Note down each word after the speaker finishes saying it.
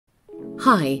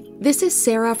Hi, this is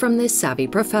Sarah from The Savvy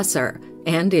Professor,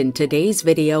 and in today's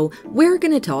video, we're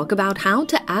going to talk about how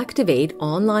to activate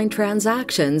online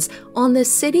transactions on the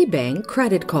Citibank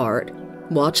credit card.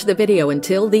 Watch the video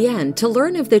until the end to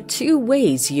learn of the two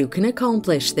ways you can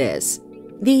accomplish this.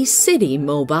 The Citi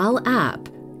mobile app.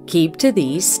 Keep to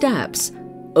these steps.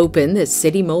 Open the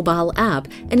Citi mobile app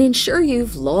and ensure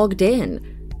you've logged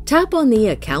in. Tap on the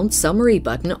Account Summary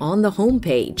button on the home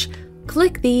page.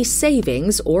 Click the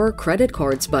Savings or Credit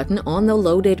Cards button on the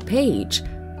loaded page.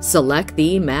 Select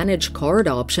the Manage Card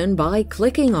option by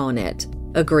clicking on it.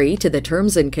 Agree to the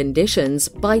terms and conditions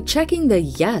by checking the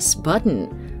Yes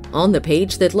button. On the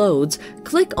page that loads,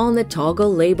 click on the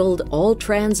toggle labeled All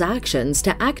Transactions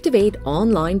to activate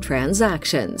online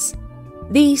transactions.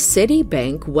 The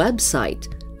Citibank website.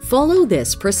 Follow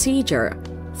this procedure.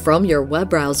 From your web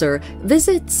browser,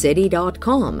 visit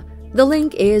citi.com. The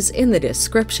link is in the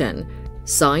description.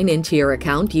 Sign into your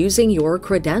account using your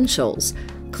credentials.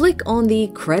 Click on the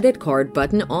Credit Card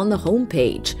button on the home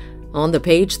page. On the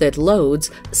page that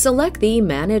loads, select the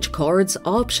Manage Cards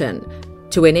option.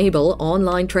 To enable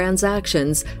online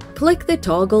transactions, click the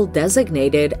toggle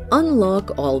designated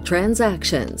Unlock All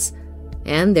Transactions.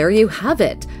 And there you have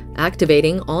it!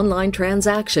 Activating online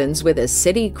transactions with a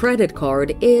Citi credit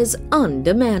card is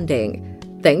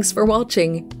undemanding. Thanks for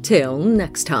watching. Till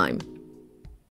next time.